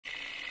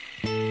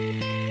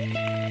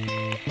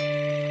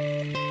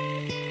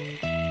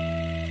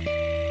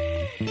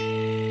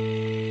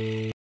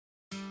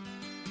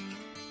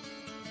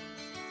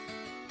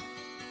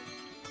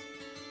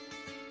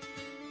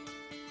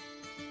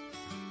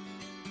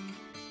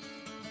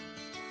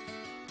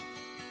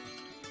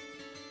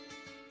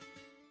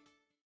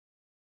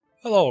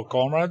Hello,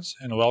 comrades,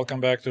 and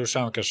welcome back to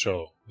Ushanka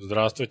Show.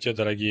 Здравствуйте,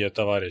 дорогие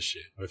товарищи.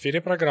 В эфире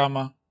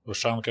программа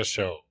Ushanka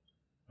Show.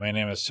 My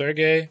name is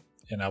Sergey,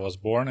 and I was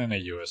born in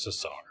the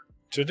USSR.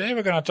 Today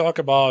we're going to talk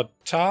about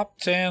top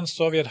 10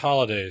 Soviet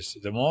holidays,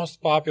 the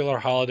most popular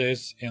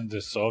holidays in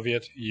the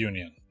Soviet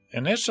Union.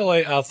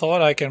 Initially, I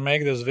thought I can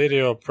make this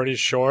video pretty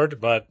short,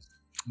 but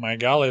my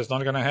golly, it's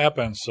not going to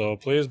happen, so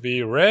please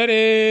be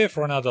ready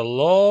for another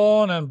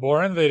long and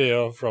boring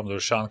video from the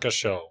Ushanka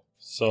Show.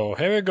 So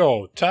here we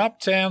go, top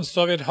 10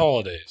 Soviet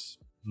holidays.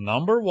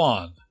 Number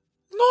 1.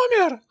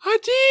 Номер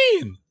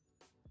 1.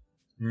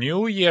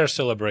 New Year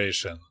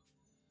celebration.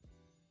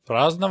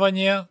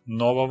 Празднование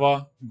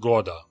Нового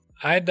года.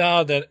 I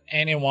doubt that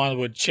anyone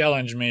would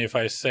challenge me if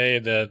I say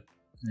that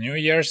New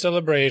Year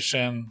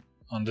celebration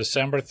on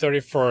December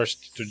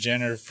 31st to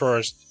January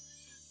 1st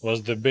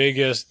was the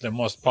biggest, the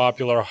most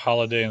popular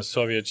holiday in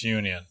Soviet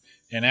Union.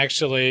 And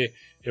actually,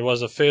 it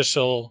was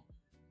official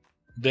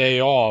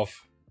day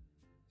off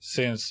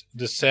since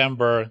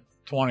December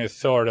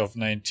 23rd of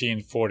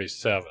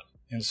 1947.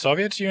 In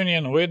Soviet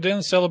Union, we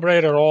didn't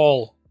celebrate at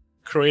all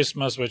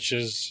Christmas, which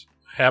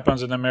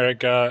happens in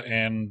America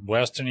and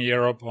Western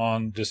Europe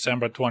on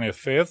December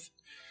 25th.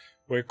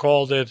 We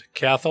called it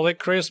Catholic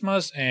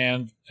Christmas,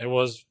 and it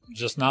was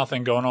just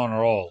nothing going on at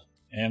all.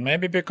 And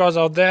maybe because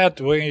of that,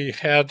 we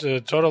had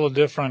totally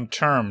different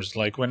terms.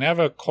 Like, we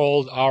never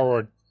called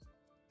our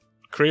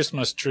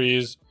Christmas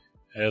trees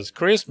as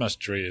Christmas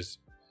trees.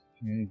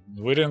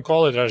 We didn't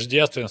call it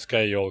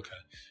Рождественская елка.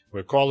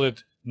 We call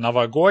it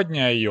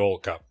Новогодняя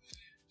елка.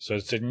 So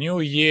it's a new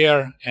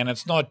year, and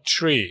it's not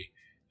tree.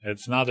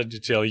 It's not a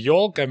detail.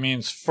 Yolka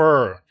means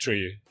fir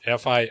tree.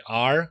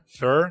 F-I-R,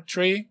 fir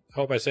tree.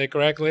 Hope I say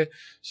correctly.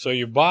 So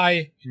you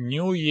buy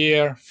New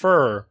Year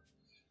fir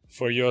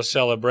for your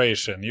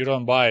celebration. You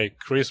don't buy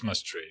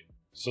Christmas tree.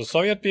 So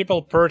Soviet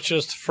people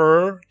purchased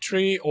fir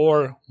tree,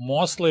 or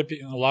mostly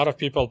a lot of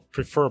people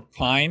prefer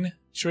pine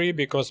tree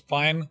because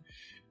pine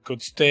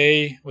could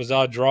stay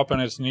without dropping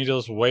its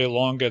needles way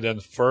longer than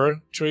fir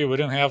tree. We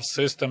didn't have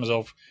systems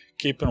of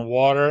keeping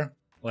water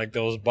like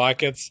those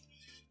buckets.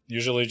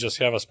 Usually just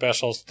have a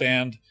special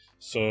stand,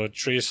 so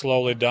trees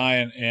slowly die,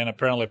 and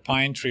apparently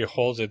pine tree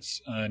holds its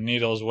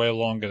needles way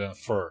longer than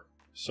fir.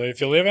 So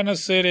if you live in a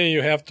city,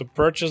 you have to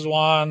purchase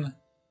one.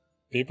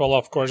 People,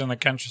 of course, in the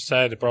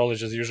countryside, they probably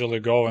just usually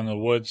go in the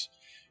woods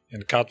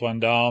and cut one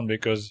down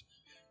because,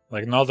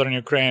 like, northern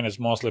Ukraine is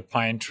mostly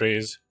pine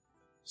trees.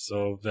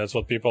 So that's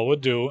what people would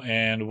do,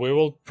 and we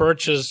will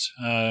purchase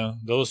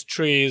those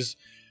trees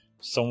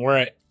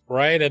somewhere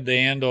right at the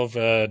end of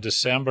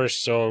December.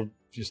 So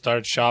you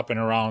start shopping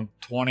around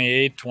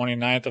 28th,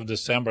 29th of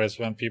December is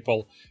when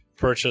people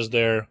purchase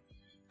their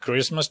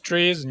Christmas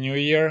trees, New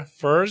Year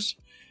firs.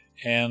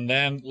 And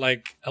then,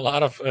 like a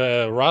lot of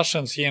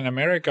Russians here in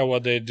America,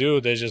 what they do,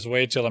 they just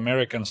wait till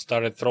Americans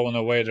started throwing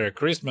away their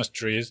Christmas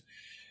trees,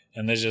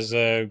 and they just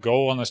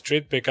go on the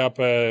street, pick up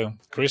a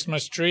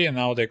Christmas tree, and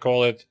now they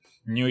call it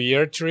New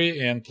Year tree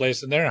and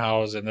place it in their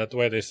house, and that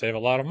way they save a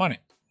lot of money.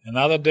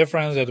 Another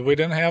difference that we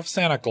didn't have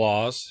Santa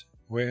Claus.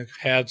 We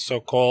had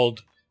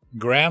so-called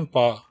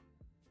Grandpa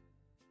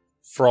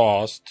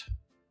Frost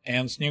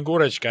and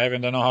Snegurочка. I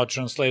even don't know how to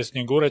translate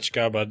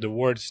Snegurочка, but the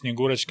word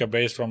Snegurочка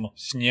based from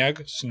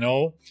sneg,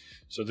 snow.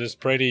 So this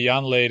pretty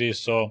young lady,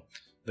 so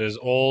there's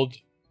old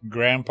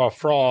Grandpa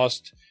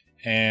Frost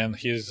and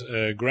his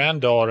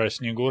granddaughter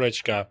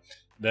Snegurочка.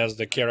 That's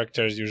the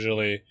characters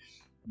usually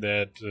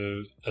that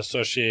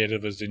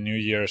associated with the New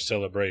Year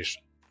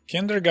celebration.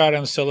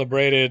 Kindergarten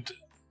celebrated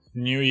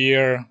New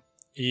Year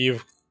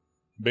Eve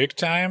big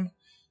time,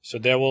 so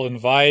they will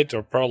invite,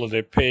 or probably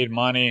they paid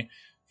money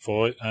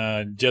for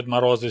Ded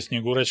Moroz and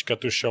Snegurочка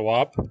to show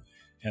up,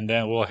 and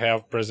then we'll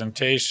have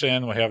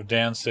presentation, we'll have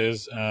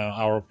dances,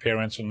 our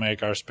parents will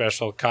make our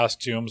special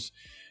costumes,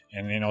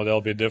 and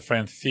there'll be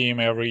different theme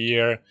every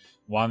year.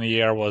 One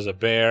year was a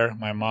bear.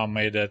 My mom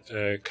made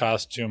that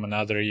costume.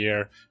 Another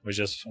year we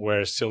just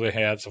wear silly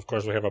hats. Of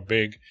course, we have a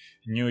big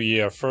New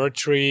Year fir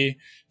tree,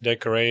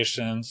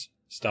 decorations,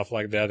 stuff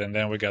like that, and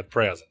then we got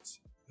presents.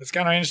 It's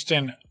kind of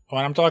interesting.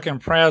 When I'm talking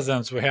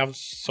presents, we have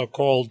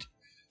so-called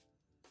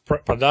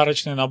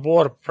подарочный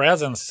набор,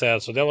 present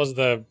set. So that was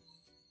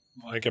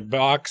like a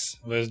box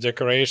with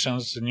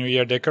decorations, New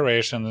Year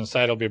decorations.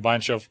 Inside will be a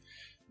bunch of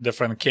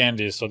different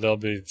candies. So there'll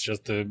be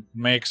just a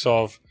mix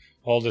of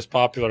all these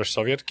popular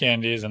Soviet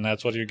candies, and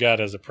that's what you get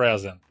as a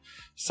present.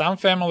 Some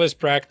families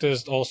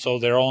practiced also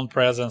their own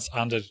presents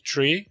under the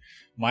tree.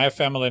 My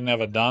family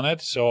never done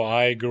it, so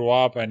I grew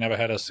up, I never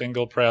had a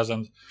single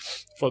present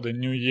for the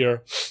New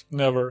Year.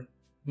 Never,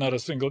 not a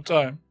single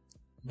time.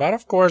 But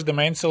of course, the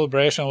main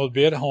celebration would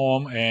be at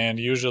home, and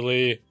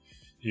usually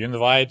you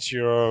invite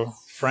your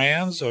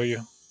friends or you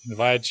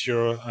invite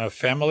your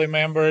family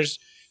members.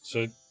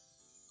 So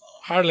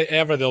hardly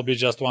ever there'll be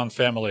just one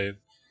family.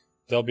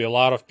 There'll be a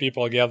lot of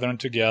people gathering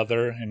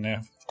together, and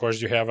of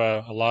course you have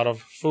a lot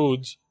of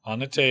foods on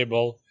the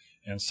table,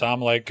 and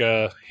some like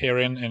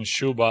herring and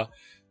shuba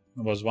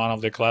was one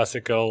of the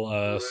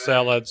classical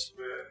salads.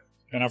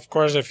 And of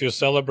course, if you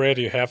celebrate,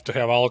 you have to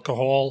have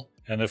alcohol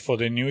and for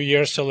the New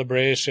Year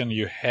celebration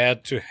you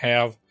had to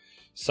have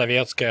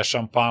Советское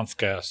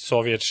шампанское,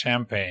 Soviet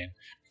champagne,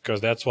 because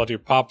that's what you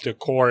pop the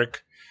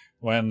cork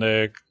when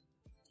the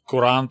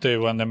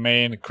Kuranty, when the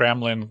main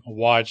Kremlin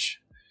watch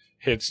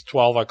hits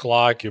 12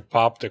 o'clock. You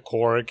pop the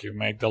cork, you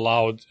make the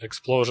loud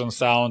explosion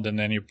sound, and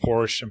then you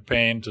pour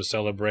champagne to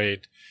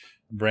celebrate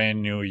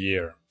brand new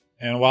year.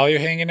 And while you're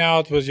hanging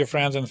out with your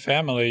friends and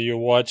family, you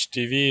watch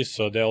TV,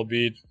 so they'll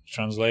be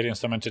translating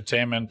some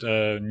entertainment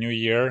New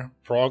Year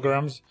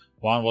programs.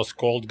 One was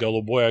called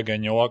Голубой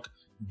огонек,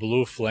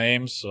 Blue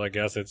Flames, so I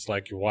guess it's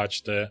like you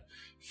watch the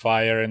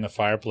fire in the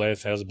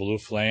fireplace has blue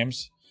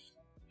flames.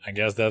 I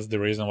guess that's the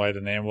reason why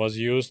the name was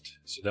used.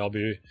 So there'll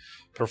be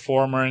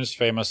performers,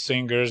 famous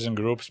singers and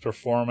groups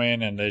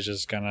performing, and they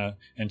just gonna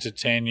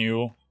entertain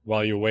you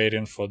while you're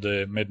waiting for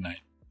the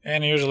midnight.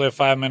 And usually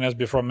 5 minutes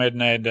before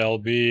midnight there'll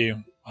be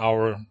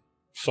our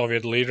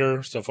Soviet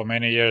leader. So for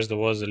many years there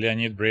was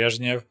Leonid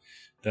Brezhnev,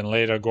 then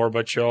later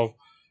Gorbachev,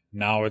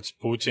 now it's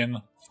Putin,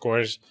 of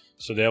course.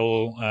 So they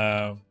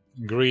will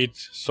greet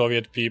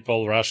Soviet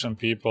people, Russian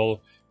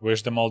people,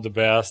 wish them all the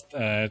best,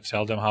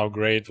 tell them how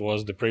great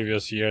was the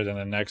previous year, then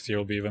the next year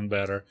will be even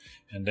better,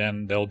 and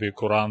then there'll be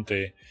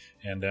Kuranty,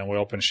 and then we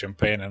open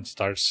champagne and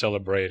start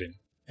celebrating.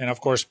 And of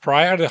course,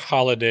 prior to the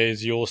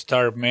holidays, you'll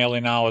start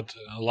mailing out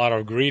a lot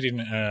of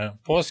greeting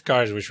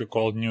postcards, which we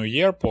call New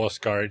Year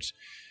postcards,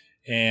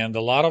 and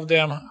a lot of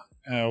them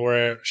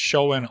were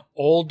showing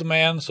old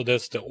men, so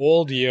that's the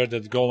old year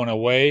that's going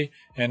away,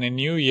 and in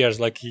New Year's,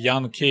 like a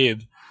young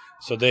kid,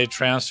 so they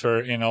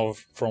transfer,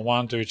 from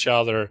one to each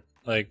other,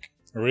 like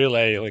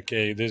relay, like,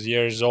 hey, this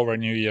year is over,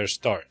 New Year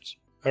starts.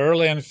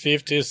 Early in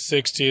 50s,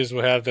 60s, we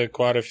had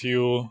quite a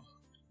few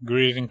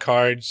greeting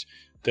cards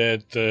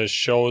that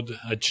showed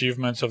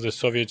achievements of the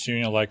Soviet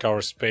Union, like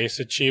our space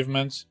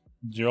achievements.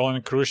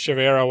 During Khrushchev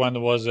era, when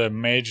there was a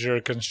major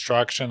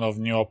construction of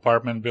new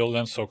apartment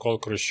buildings,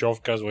 so-called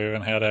Khrushchevkas, we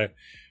even had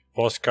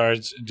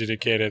postcards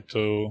dedicated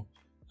to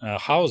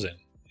housing.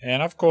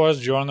 And of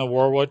course, during the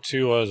World War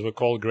II, as we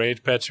call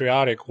Great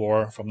Patriotic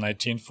War, from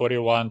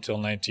 1941 till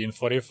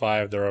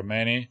 1945, there are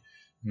many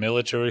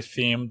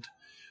military-themed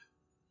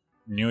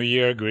New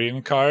Year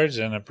greeting cards,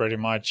 and pretty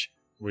much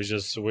we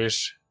just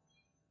wish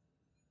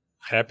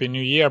Happy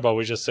New Year, but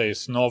we just say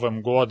S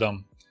Novым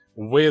Годом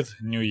with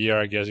New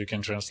Year, I guess you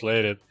can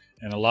translate it.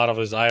 And a lot of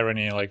this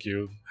irony, like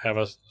you have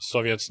a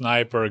Soviet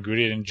sniper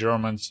greeting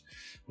Germans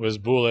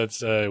with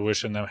bullets,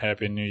 wishing them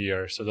Happy New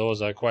Year. So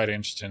those are quite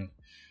interesting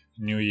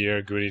New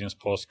Year greetings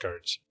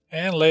postcards.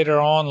 And later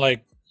on,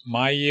 like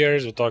my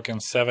years, we're talking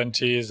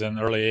 70s and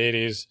early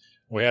 80s,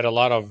 we had a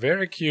lot of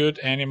very cute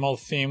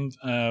animal-themed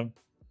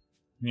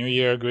New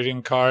Year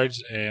greeting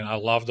cards, and I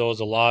love those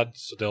a lot.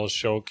 So they'll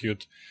show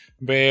cute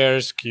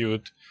bears,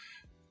 cute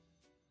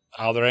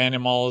other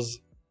animals,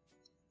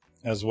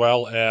 as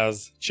well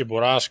as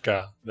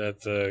Cheburashka,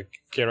 that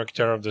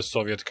character of the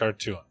Soviet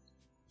cartoon.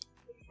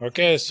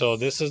 Okay, so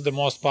this is the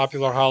most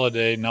popular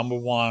holiday, number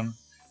 1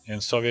 in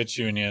Soviet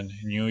Union,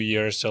 New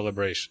Year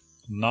celebration.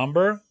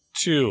 Number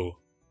 2.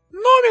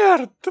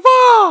 Номер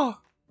 2!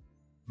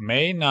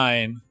 May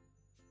 9,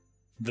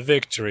 the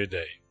Victory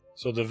Day.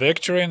 So the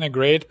victory in the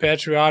Great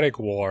Patriotic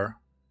War,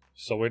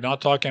 so we're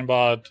not talking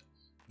about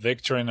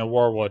victory in the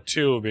World War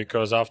II,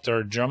 because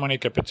after Germany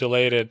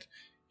capitulated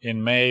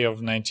in May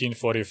of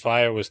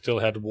 1945, we still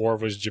had war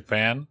with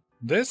Japan.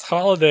 This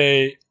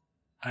holiday,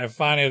 I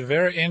find it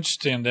very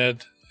interesting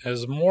that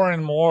as more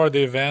and more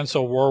the events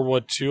of World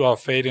War II are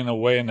fading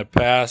away in the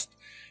past,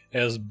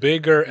 as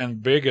bigger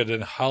and bigger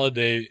the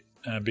holiday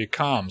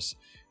becomes.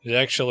 It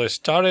actually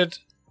started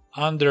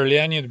under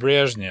Leonid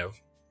Brezhnev,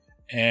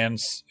 and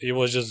it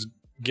was just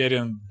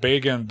getting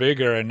bigger and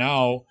bigger, and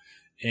now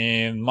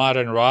in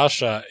modern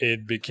Russia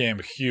it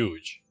became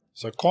huge.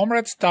 So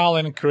Comrade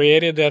Stalin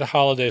created that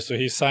holiday, so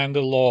he signed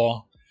the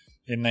law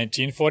in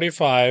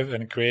 1945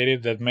 and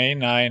created that May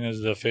 9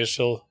 is the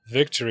official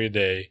Victory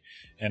Day.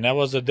 And that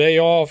was a day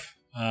off,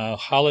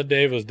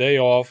 holiday was day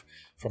off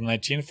from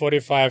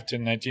 1945 to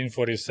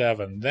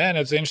 1947. Then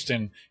it's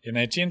interesting, in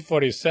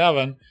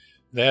 1947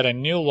 they had a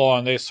new law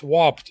and they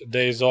swapped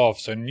days off.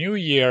 So New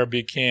Year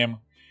became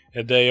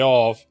a day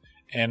off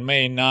and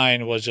May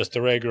 9 was just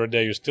a regular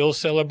day. You still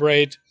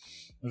celebrate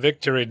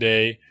Victory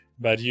Day,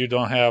 but you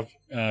don't have,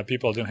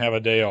 people didn't have a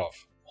day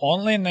off.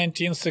 Only in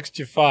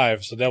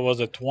 1965, so that was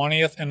the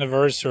 20th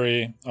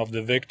anniversary of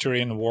the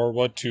victory in World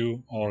War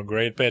II, or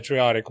Great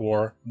Patriotic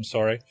War,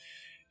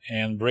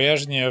 and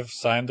Brezhnev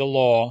signed the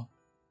law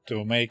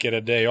to make it a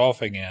day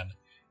off again.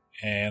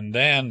 And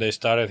then they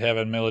started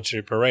having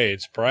military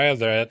parades. Prior to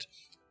that,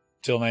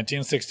 till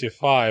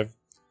 1965,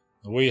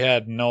 we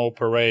had no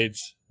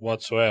parades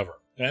whatsoever.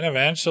 Then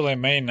eventually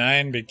May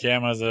 9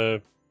 became as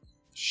a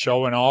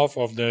showing off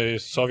of the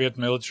Soviet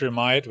military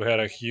might. We had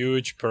a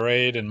huge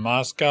parade in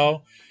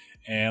Moscow,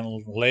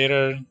 and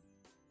later,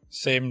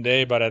 same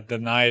day but at the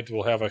night,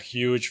 we'll have a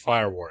huge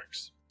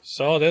fireworks.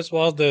 So this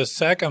was the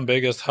second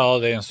biggest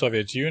holiday in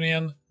Soviet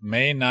Union,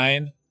 May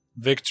 9,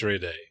 Victory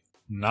Day.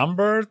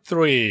 Number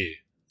 3.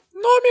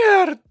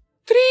 Номер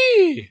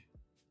 3!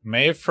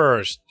 May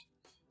 1st.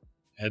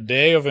 A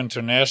Day of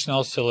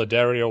International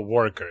Solidarity of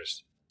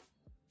Workers.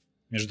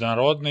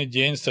 Международный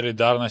день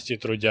солидарности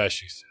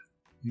трудящихся.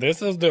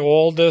 This is the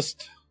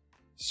oldest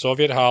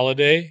Soviet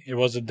holiday. It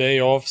was a day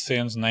off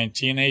since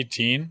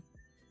 1918,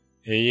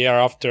 a year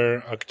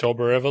after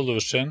October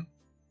Revolution,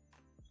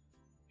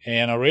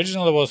 and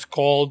originally was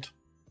called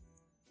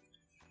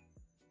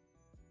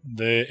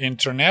the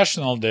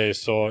International Day.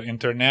 So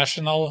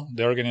International,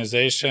 the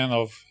Organization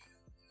of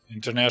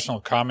International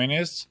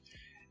Communists,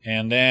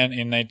 and then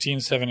in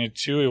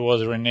 1972 it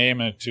was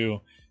renamed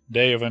to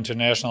Day of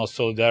International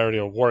Solidarity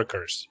of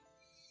Workers.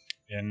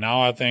 And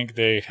now I think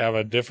they have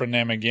a different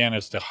name again.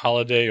 It's the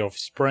Holiday of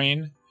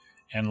Spring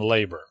and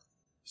Labor.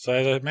 So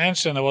as I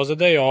mentioned, it was a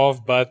day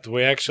off, but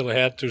we actually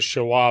had to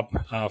show up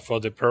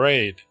for the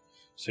parade.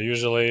 So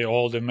usually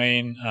all the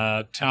main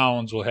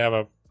towns will have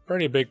a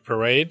pretty big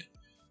parade.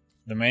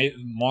 The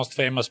most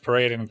famous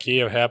parade in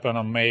Kiev happened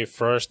on May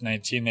 1st,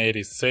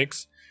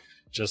 1986,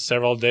 just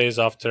several days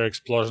after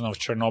explosion of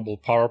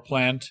Chernobyl power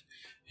plant,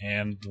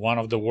 and one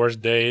of the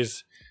worst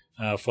days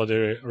for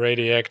the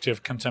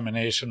radioactive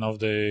contamination of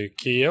the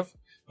Kiev,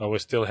 but we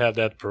still had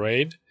that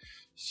parade.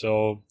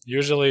 So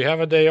usually you have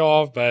a day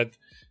off, but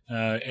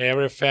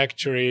every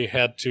factory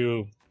had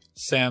to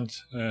send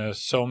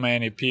so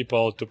many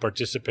people to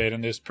participate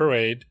in this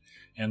parade,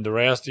 and the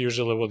rest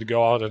usually would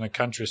go out in the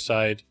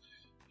countryside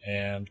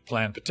and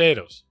plant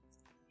potatoes.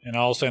 And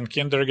also in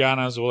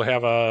kindergartens we'll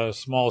have a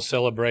small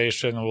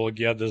celebration. We'll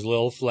get these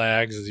little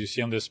flags. As you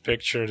see in this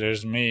picture,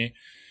 there's me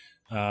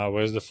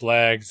with the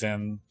flags,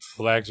 and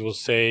flags will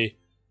say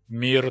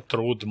Mir,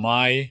 Trud,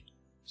 May,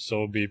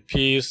 so be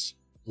peace,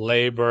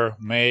 labor,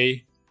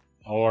 May,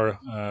 or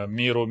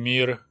Miru,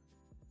 Mir,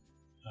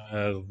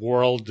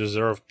 world,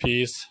 deserve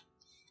peace.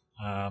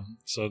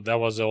 So that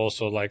was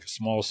also like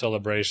small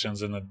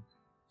celebrations in the,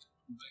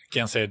 I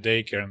can't say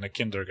daycare, in the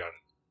kindergarten.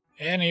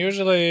 And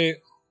usually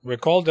we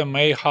call them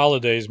May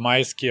holidays,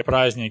 майские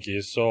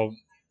праздники. So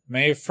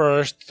May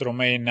 1st through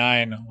May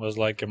 9 was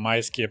like a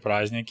майские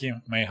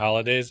праздники, May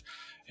holidays.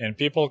 And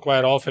people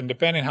quite often,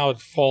 depending how it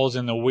falls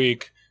in the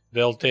week,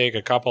 they'll take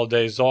a couple of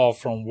days off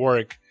from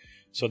work.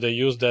 So they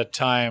use that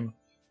time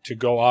to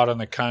go out in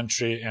the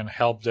country and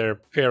help their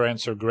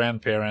parents or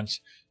grandparents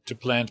to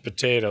plant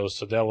potatoes.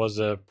 So that was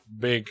a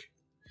big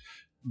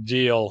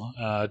deal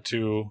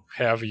to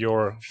have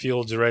your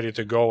fields ready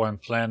to go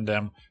and plant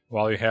them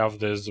while you have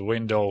this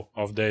window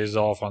of days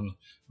off on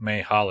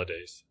May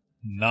holidays.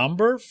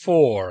 Number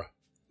 4.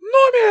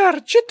 Номер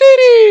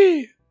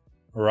 4!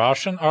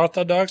 Russian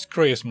Orthodox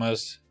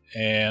Christmas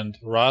and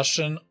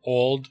Russian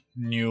Old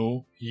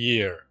New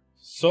Year.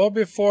 So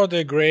before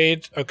the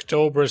Great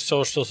October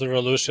Socialist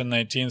Revolution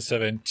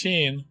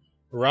 1917,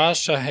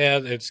 Russia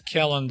had its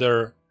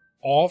calendar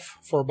off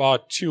for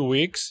about 2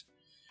 weeks.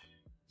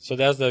 So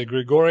that's the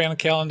Gregorian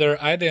calendar.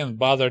 I didn't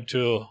bother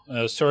to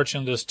search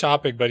in this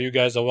topic, but you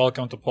guys are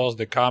welcome to post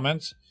the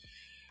comments.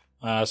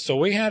 So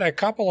we had a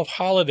couple of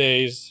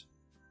holidays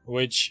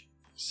which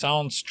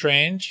sound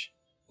strange,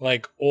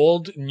 like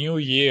Old New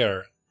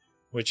Year,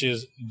 which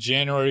is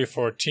January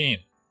 14,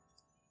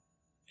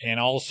 and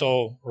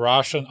also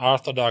Russian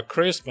Orthodox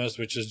Christmas,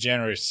 which is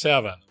January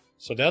 7.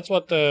 So that's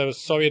what the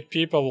Soviet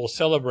people will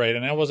celebrate,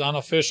 and that was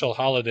unofficial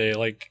holiday.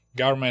 Like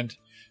government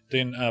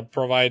didn't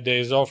provide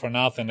days off or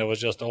nothing. It was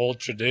just an old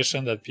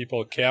tradition that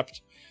people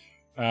kept,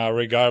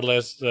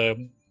 regardless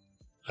the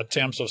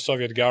attempts of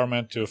Soviet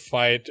government to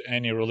fight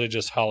any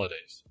religious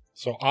holidays.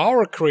 So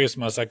our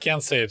Christmas, I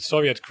can't say it's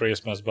Soviet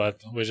Christmas,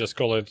 but we just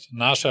call it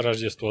Наше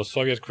Рождество,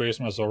 Soviet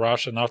Christmas, or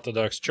Russian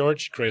Orthodox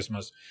Church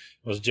Christmas,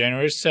 was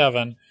January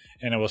 7,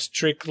 and it was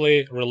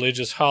strictly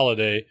religious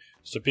holiday.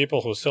 So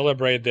people who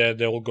celebrate that,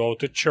 they will go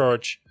to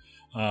church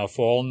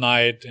for all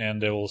night,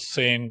 and they will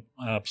sing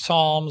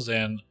psalms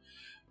and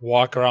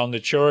walk around the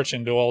church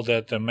and do all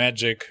that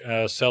magic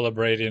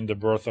celebrating the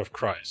birth of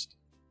Christ.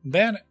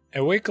 Then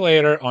a week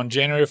later, on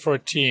January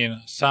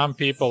 14, some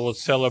people would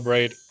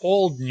celebrate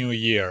Old New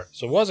Year.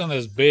 So it wasn't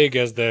as big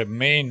as the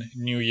main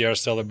New Year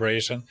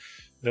celebration.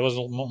 It was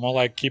more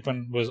like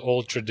keeping with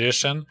old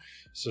tradition.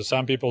 So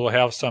some people will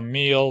have some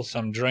meal,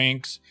 some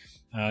drinks,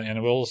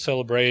 and we'll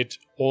celebrate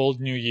Old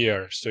New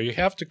Year. So you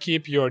have to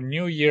keep your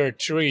New Year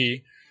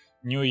tree,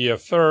 New Year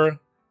fir,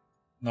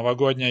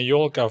 новогодняя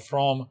елка,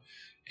 from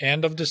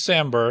end of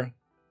December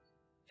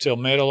till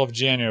middle of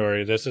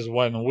January. This is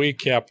when we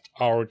kept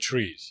our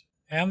trees.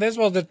 And this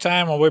was the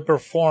time when we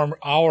performed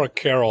our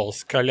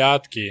carols,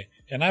 колядки,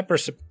 and I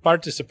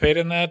participated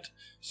in that.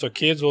 So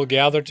kids will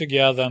gather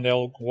together and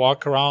they'll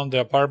walk around the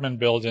apartment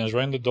buildings,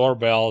 ring the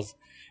doorbells,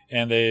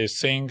 and they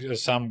sing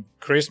some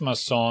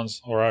Christmas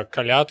songs or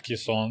колядки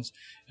songs,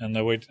 and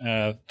they would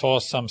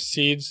toss some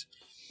seeds.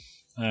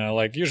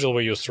 Like usually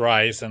we use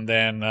rice, and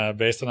then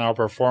based on our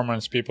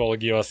performance, people will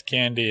give us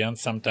candy and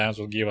sometimes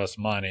will give us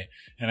money.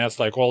 And that's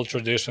like old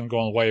tradition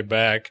going way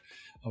back,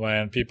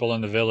 when people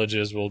in the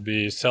villages will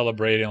be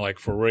celebrating like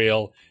for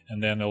real,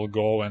 and then they'll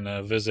go and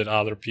visit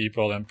other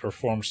people and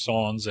perform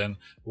songs and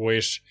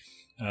wish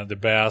the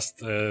best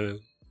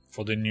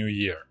for the new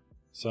year.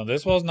 So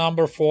this was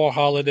number 4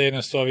 holiday in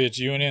the Soviet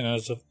Union.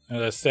 As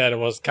I said, it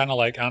was kind of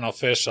like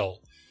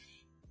unofficial.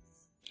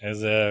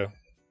 As a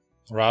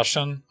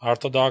Russian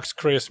Orthodox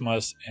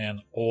Christmas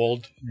and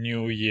Old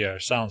New Year.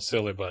 Sounds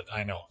silly, but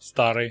I know.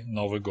 Старый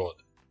Новый год.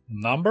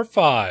 Number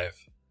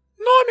 5.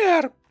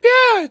 Номер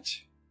 5.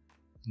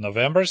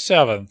 November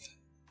 7th.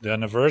 The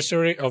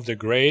anniversary of the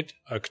Great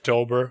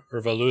October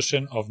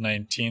Revolution of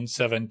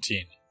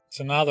 1917. It's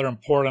another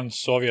important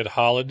Soviet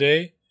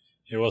holiday.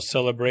 It was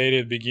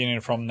celebrated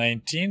beginning from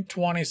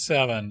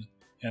 1927,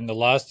 and the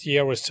last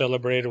year we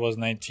celebrated was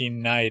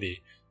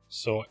 1990.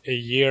 So a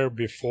year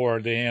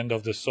before the end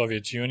of the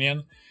Soviet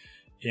Union.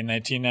 In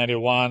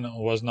 1991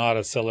 was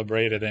not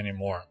celebrated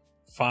anymore.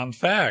 Fun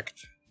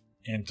fact,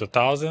 in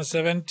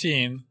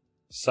 2017,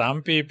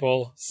 some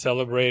people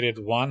celebrated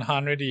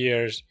 100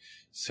 years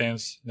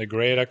since the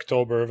Great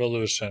October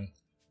Revolution.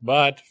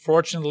 But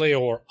fortunately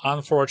or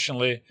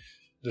unfortunately,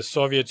 the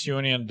Soviet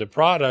Union, the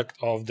product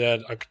of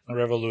that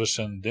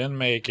revolution, didn't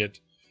make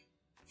it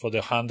for the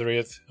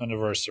 100th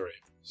anniversary.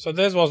 So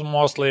this was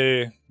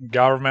mostly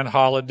government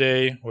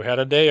holiday. We had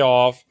a day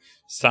off.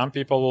 Some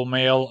people will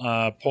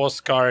mail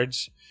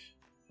postcards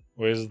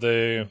with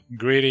the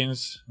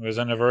greetings, with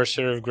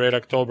anniversary of Great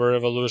October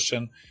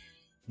Revolution.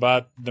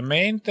 But the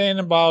main thing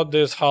about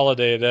this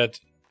holiday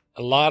that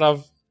a lot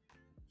of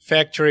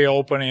factory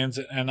openings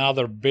and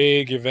other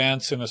big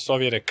events in the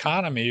Soviet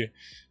economy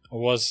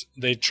was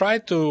they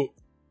tried to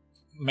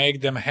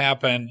make them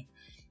happen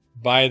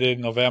by the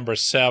November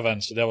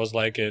 7th. So that was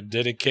like a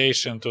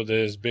dedication to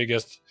this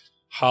biggest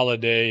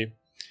holiday,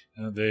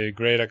 the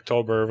Great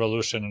October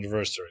Revolution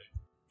anniversary.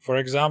 For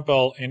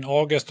example, in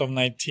August of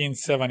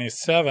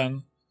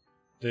 1977,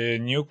 the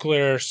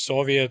nuclear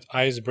Soviet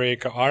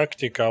icebreaker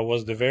Arctica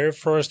was the very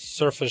first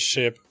surface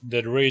ship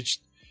that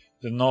reached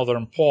the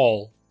Northern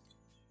Pole,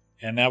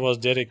 and that was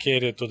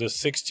dedicated to the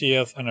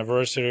 60th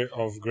anniversary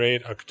of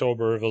Great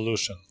October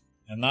Revolution.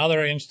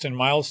 Another interesting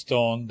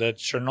milestone, that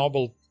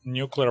Chernobyl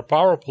nuclear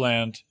power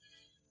plant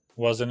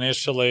was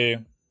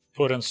initially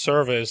put in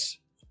service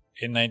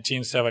in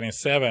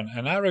 1977,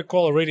 and I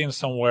recall reading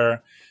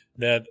somewhere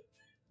that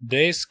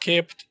they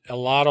skipped a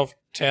lot of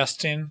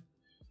testing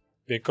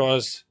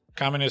because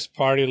Communist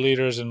Party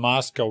leaders in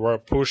Moscow were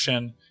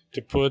pushing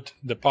to put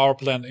the power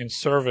plant in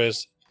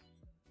service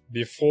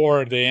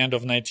before the end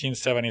of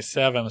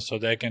 1977 so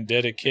they can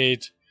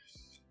dedicate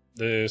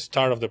the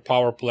start of the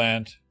power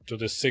plant to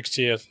the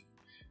 60th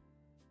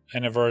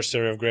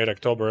anniversary of Great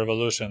October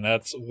Revolution.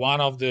 That's one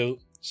of the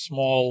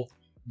small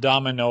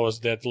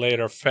dominoes that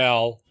later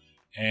fell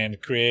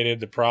and created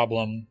the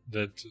problem,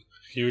 that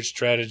huge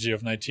tragedy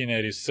of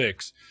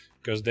 1986,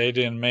 because they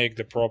didn't make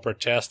the proper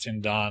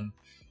testing done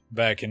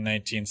back in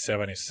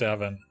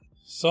 1977.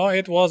 So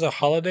it was a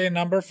holiday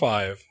number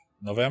 5,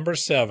 November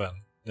 7,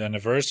 the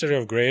anniversary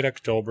of Great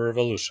October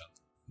Revolution.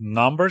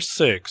 Number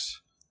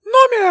 6.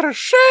 Номер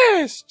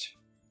 6.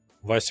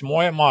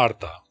 8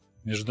 марта.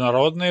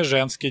 Международный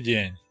женский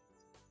день.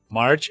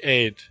 March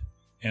 8,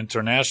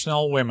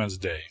 International Women's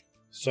Day.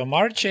 So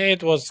March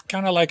 8 was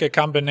kind of like a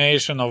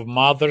combination of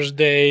Mother's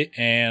Day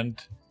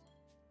and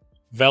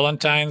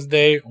Valentine's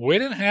Day. We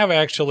didn't have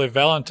actually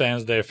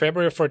Valentine's Day.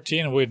 February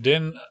 14 we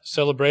didn't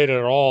celebrate it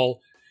at all,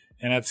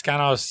 and it's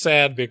kind of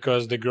sad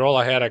because the girl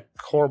I had a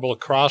horrible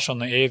crush on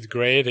the 8th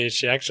grade,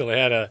 she actually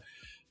had a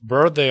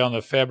birthday on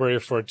the February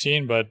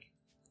 14, but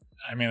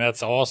I mean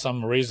that's an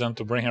awesome reason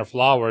to bring her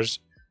flowers,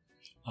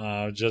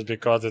 just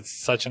because it's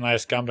such a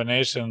nice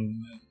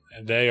combination,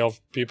 a day of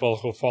people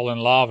who fall in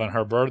love and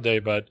her birthday.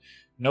 But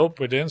nope,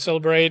 we didn't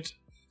celebrate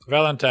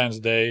Valentine's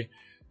Day.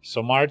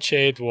 So March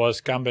 8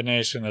 was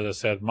combination, as I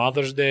said,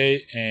 Mother's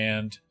Day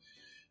and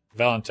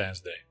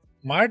Valentine's Day.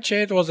 March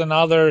 8 was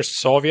another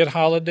Soviet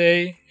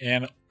holiday,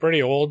 and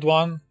pretty old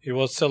one. It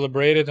was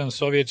celebrated in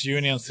Soviet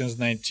Union since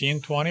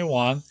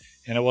 1921,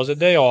 and it was a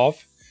day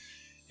off.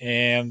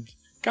 And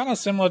kind of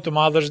similar to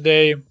Mother's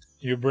Day,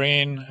 you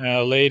bring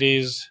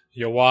ladies,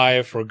 your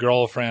wife or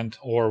girlfriend,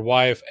 or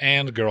wife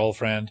and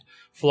girlfriend,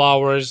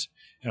 flowers.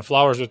 And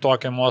flowers we're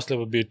talking mostly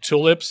would be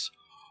tulips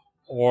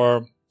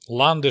or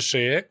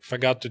landыши.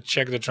 Forgot to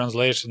check the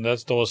translation.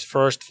 That's those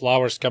first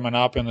flowers coming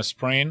up in the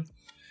spring.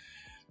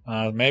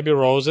 Maybe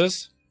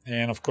roses.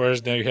 And of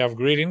course, then you have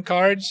greeting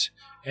cards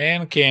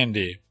and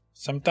candy.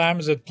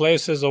 Sometimes at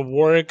places of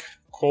work,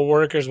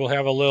 co-workers will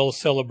have a little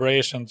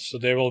celebration. So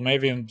they will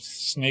maybe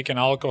sneak in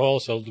alcohol.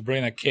 So they'll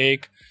bring a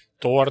cake,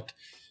 tort,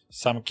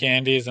 some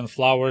candies and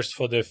flowers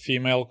for the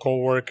female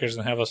co-workers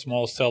and have a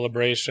small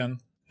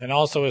celebration. And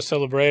also we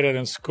celebrated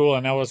in school,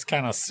 and that was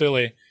kind of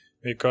silly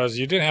because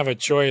you didn't have a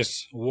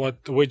choice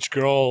which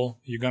girl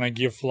you're going to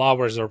give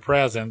flowers or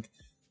present.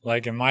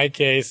 Like in my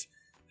case,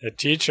 a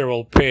teacher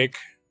will pick,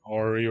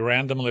 or you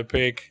randomly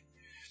pick.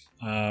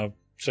 So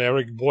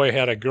every boy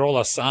had a girl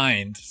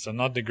assigned. So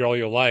not the girl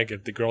you like,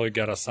 it's the girl you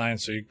got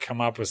assigned. So you come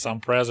up with some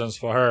presents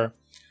for her.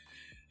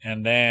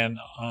 And then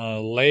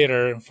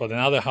later, for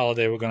another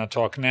holiday we're going to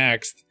talk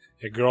next,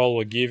 a girl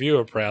will give you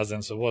a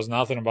present. So it was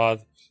nothing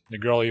about the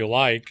girl you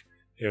like.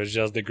 It was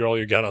just the girl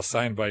you got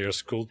assigned by your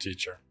school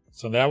teacher.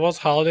 So that was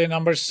holiday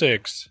number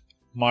 6,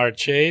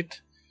 March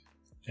 8th,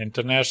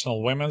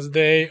 International Women's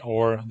Day,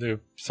 or the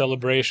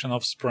celebration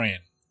of spring.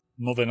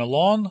 Moving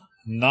along,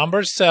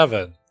 number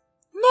 7.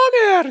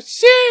 Номер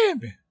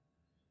 7!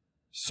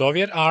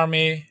 Soviet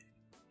Army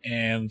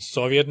and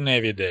Soviet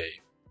Navy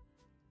Day.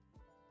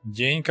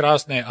 День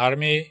Красной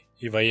Армии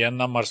и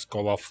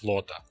Военно-Морского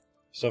флота.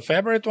 So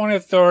February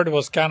 23rd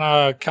was kind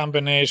of a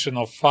combination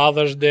of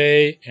Father's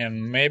Day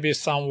and maybe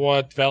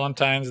somewhat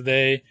Valentine's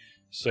Day.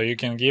 So you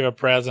can give a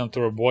present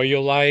to a boy you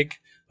like,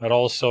 but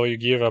also you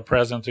give a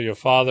present to your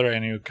father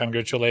and you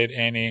congratulate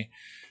any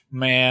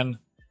man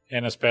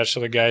and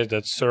especially guys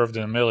that served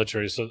in the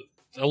military. So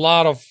a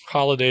lot of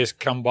holidays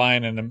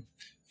combined in the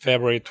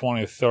February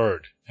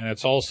 23rd. And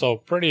it's also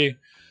pretty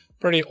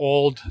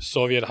old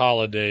Soviet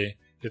holiday.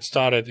 It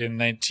started in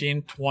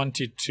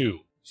 1922.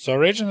 So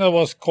originally it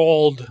was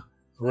called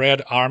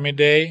Red Army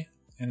Day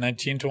in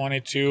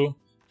 1922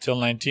 till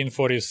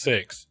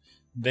 1946.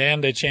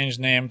 Then they changed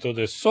name to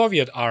the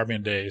Soviet Army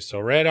Day. So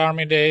Red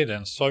Army Day,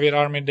 then Soviet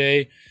Army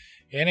Day.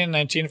 And in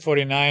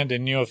 1949, the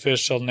new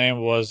official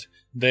name was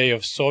Day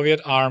of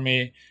Soviet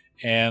Army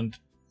and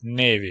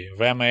Navy.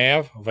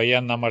 ВМФ,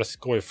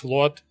 Военно-Морской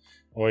флот,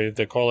 or if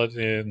they call it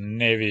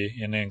Navy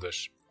in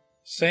English.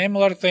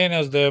 Similar thing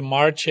as the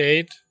March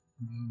 8th,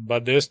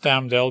 but this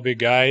time there'll be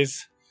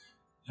guys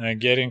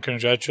getting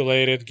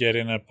congratulated,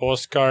 getting a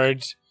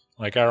postcard.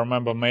 Like I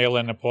remember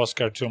mailing a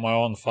postcard to my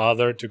own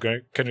father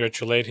to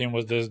congratulate him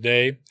with this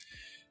day.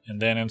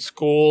 And then in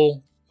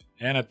school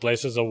and at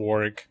places of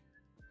work,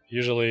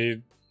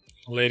 usually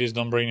ladies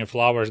don't bring you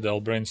flowers,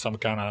 they'll bring some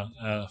kind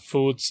of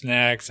food,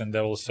 snacks, and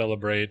they will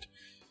celebrate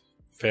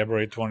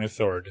February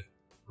 23rd,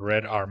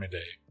 Red Army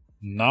Day.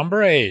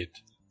 Number 8.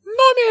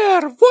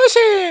 Номер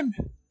 8!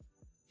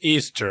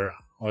 Easter,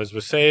 or as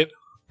we say it,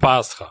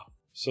 Pascha.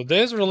 So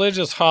this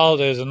religious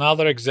holiday is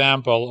another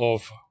example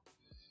of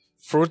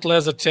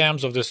fruitless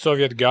attempts of the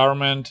Soviet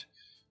government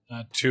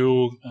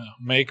to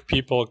make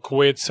people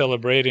quit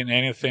celebrating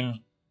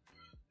anything,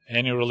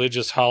 any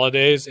religious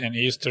holidays, and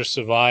Easter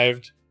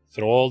survived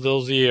through all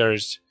those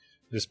years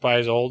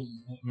despite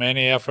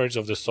many efforts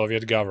of the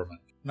Soviet government.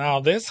 Now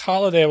this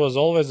holiday was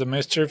always a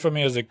mystery for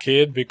me as a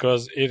kid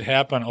because it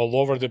happened all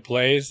over the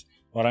place.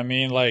 What I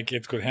mean, like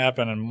it could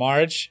happen in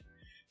March,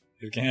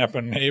 it can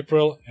happen in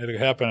April, it could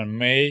happen in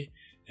May,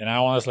 and I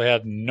honestly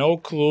had no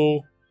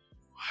clue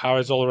how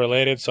it's all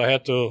related, so I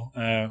had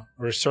to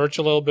research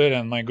a little bit,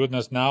 and my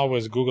goodness, now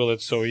with Google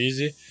it's so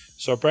easy.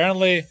 So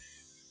apparently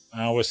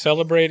we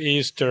celebrate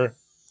Easter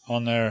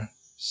on a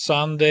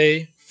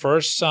Sunday,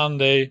 first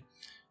Sunday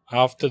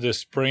after the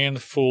spring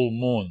full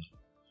moon.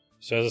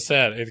 So as I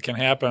said, it can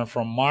happen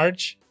from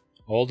March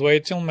all the way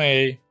till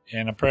May,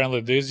 and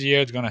apparently this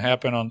year it's going to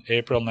happen on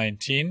April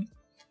 19.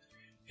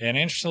 And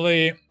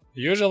interestingly,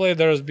 usually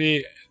there's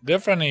be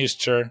different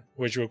Easter,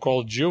 which we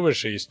call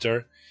Jewish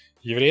Easter,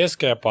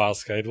 Еврейская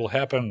Pascha. It will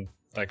happen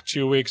like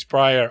 2 weeks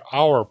prior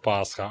our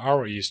Pascha,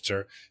 our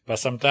Easter, but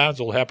sometimes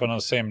it will happen on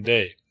the same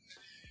day.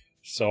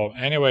 So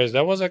anyways,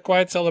 that was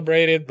quite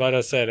celebrated, but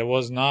as I said, it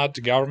was not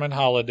a government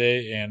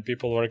holiday and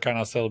people were kind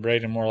of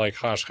celebrating more like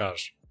hush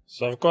hush.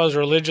 So of course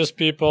religious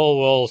people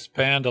will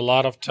spend a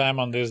lot of time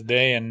on this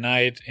day and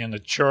night in the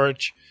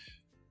church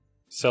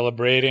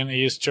celebrating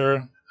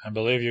Easter. I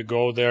believe you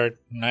go there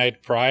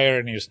night prior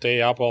and you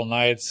stay up all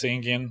night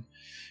singing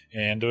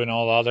and doing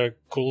all other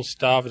cool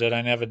stuff that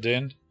I never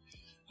did.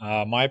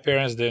 My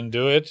parents didn't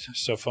do it,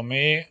 so for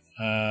me,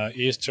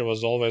 Easter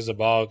was always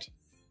about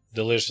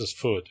delicious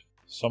food.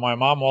 So my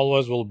mom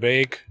always will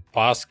bake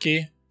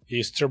paski,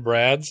 Easter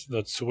breads,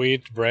 that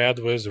sweet bread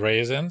with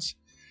raisins,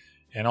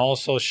 and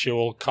also she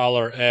will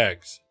color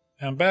eggs.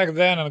 And back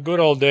then, in the good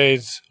old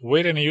days,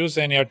 we didn't use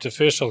any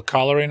artificial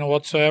coloring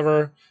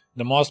whatsoever.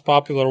 The most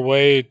popular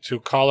way to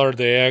color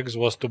the eggs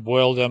was to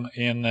boil them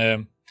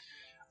in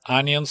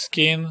onion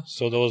skin.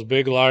 So those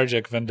big, large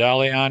like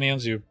Vandali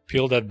onions, you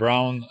peel that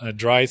brown,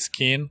 dry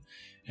skin,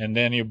 and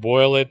then you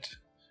boil it,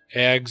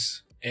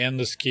 eggs and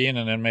the skin,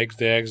 and then makes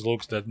the eggs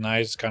look that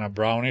nice kind of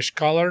brownish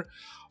color.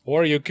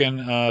 Or you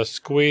can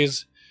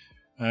squeeze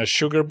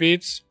sugar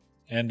beets,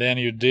 and then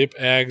you dip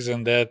eggs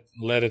in that,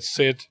 let it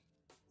sit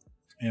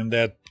in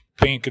that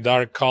pink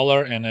dark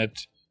color, and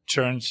it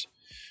turns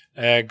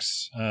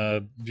eggs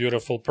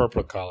beautiful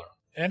purple color.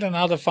 And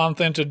another fun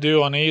thing to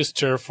do on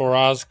Easter for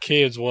us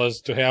kids was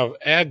to have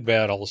egg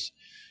battles.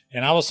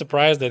 And I was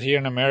surprised that here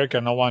in America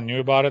no one knew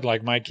about it.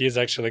 Like my kids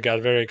actually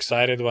got very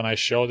excited when I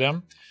showed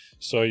them.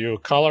 So you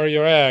color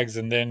your eggs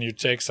and then you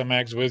take some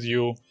eggs with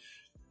you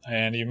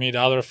and you meet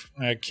other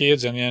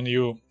kids and then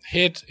you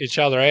hit each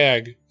other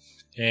egg.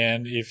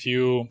 And if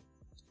you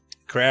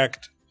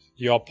cracked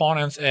your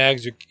opponent's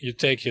eggs, you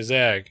take his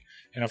egg.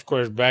 And of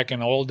course, back in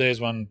the old days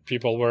when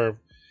people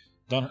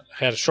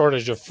had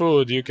shortage of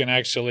food, you can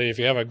actually, if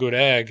you have a good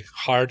egg,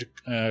 hard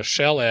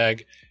shell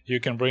egg, you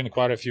can bring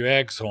quite a few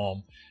eggs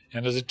home.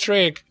 And as a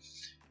trick,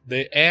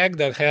 the egg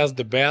that has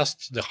the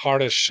best, the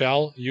hardest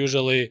shell,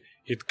 usually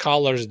it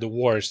colors the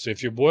worst. So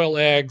if you boil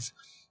eggs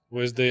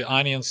with the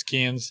onion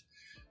skins,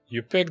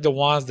 you pick the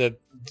ones that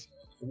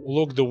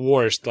look the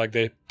worst, like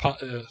they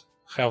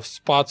have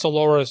spots all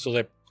over, so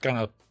they kind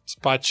of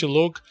spotchy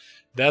look.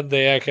 That the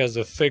egg has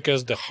the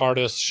thickest, the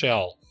hardest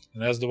shell.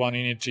 And that's the one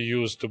you need to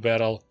use to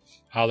battle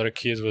other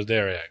kids with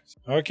their eggs.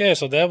 Okay,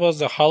 so that was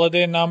the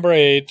holiday number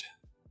 8,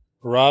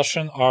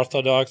 Russian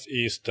Orthodox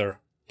Easter,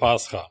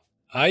 Pascha.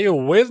 Are you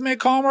with me,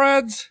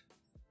 comrades?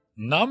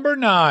 Number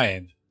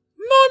 9.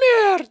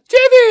 Номер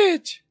 9!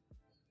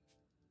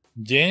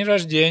 День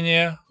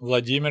рождения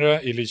Владимира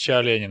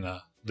Ильича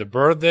Ленина. The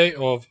birthday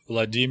of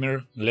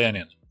Vladimir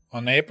Lenin.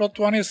 On April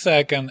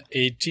 22nd,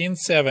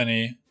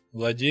 1870,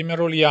 Vladimir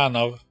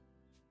Ulyanov,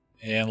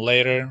 and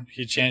later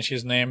he changed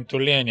his name to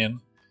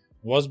Lenin,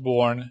 was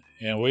born,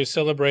 and we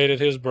celebrated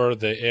his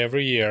birthday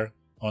every year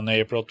on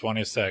April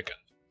 22nd.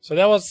 So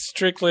that was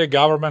strictly a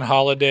government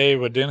holiday.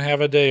 We didn't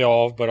have a day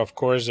off, but of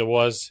course it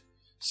was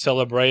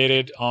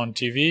celebrated on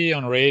TV,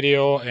 on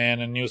radio,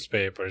 and in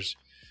newspapers.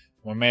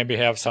 We maybe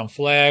have some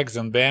flags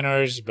and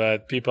banners,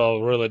 but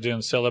people really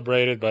didn't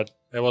celebrate it, but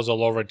it was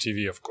all over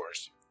TV, of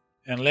course.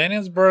 And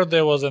Lenin's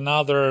birthday was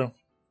another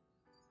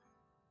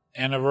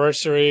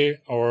anniversary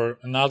or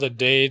another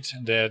date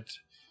that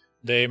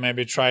they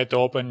maybe tried to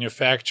open a new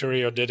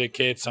factory or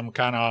dedicate some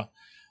kind of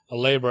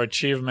labor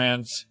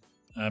achievements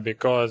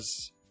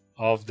because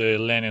of the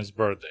Lenin's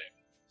birthday.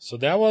 So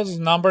that was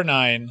number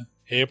 9,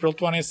 April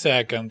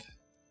 22nd,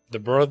 the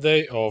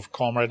birthday of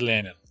Comrade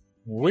Lenin.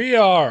 We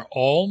are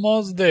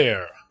almost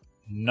there.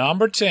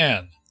 Number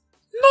 10.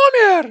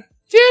 Номер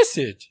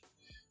 10.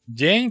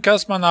 День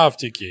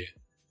космонавтики.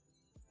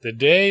 The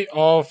day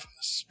of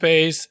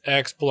space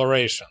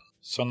exploration.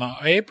 So on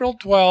April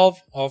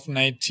 12 of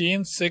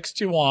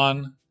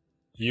 1961,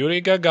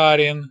 Yuri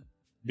Gagarin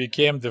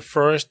became the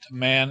first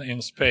man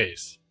in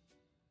space.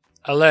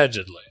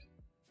 Allegedly.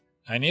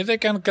 I neither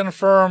can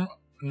confirm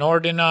nor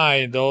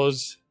deny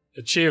those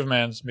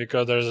achievements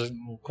because there's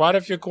quite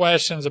a few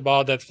questions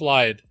about that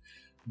flight.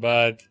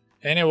 But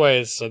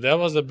anyways, so that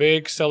was a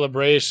big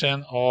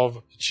celebration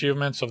of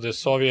achievements of the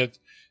Soviet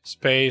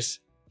space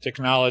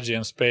technology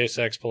and space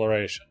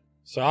exploration.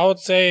 So I would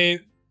say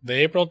the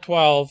April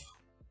 12th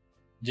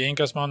День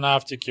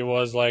космонавтики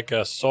was like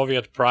a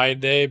Soviet Pride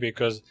Day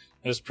because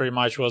this pretty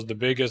much was the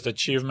biggest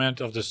achievement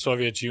of the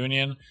Soviet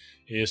Union,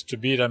 is to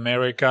beat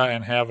America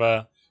and have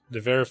the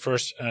very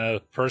first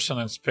person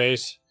in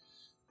space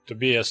to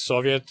be a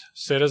Soviet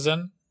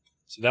citizen.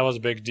 So that was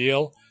a big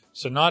deal.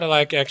 So not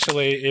like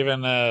actually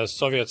even a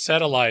Soviet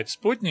satellite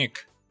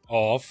Sputnik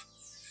off,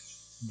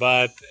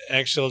 but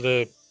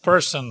actually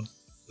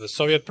the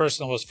Soviet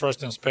person was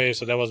first in space,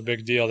 so that was a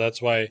big deal.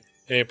 That's why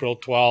April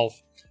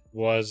 12th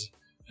was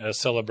a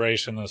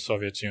celebration in the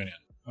Soviet Union.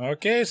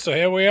 Okay, so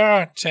here we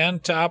are, 10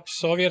 top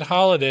Soviet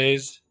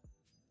holidays.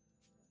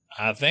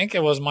 I think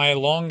it was my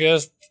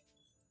longest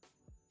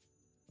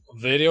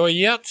video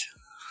yet.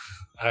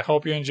 I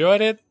hope you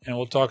enjoyed it, and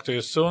we'll talk to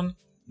you soon.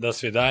 До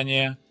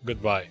свидания.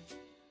 Goodbye.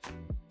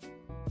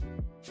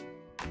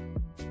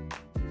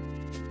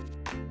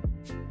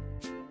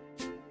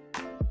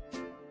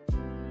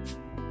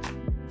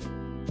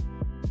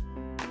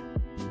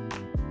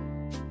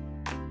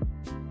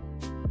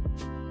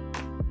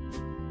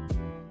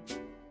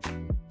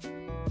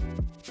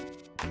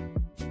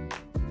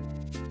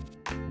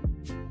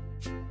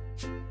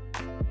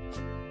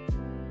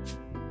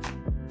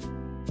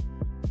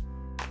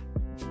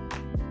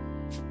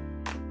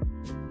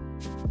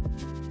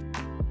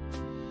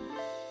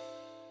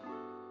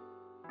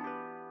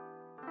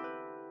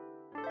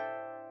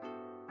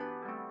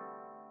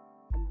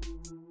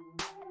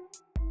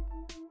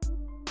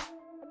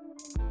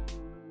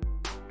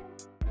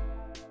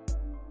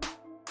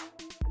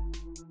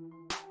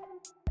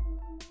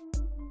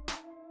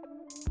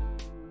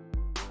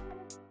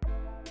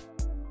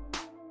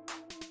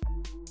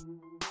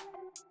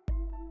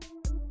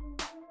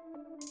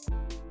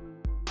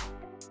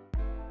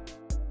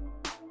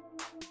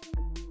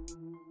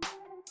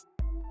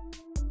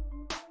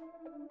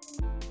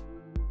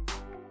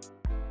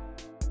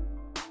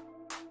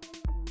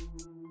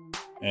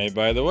 Hey,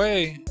 by the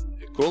way,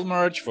 cool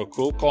merch for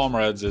cool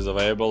comrades is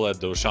available at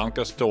the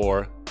Ushanka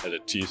store at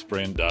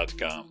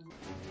teespring.com.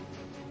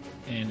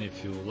 And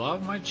if you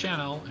love my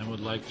channel and would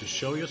like to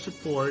show your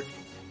support,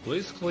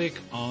 please click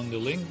on the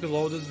link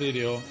below this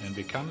video and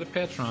become the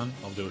patron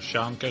of the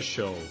Ushanka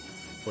Show.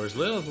 For as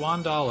little as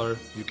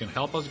 $1, you can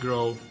help us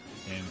grow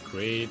and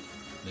create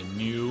the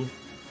new,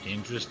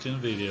 interesting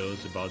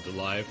videos about the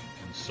life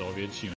in Soviet Union.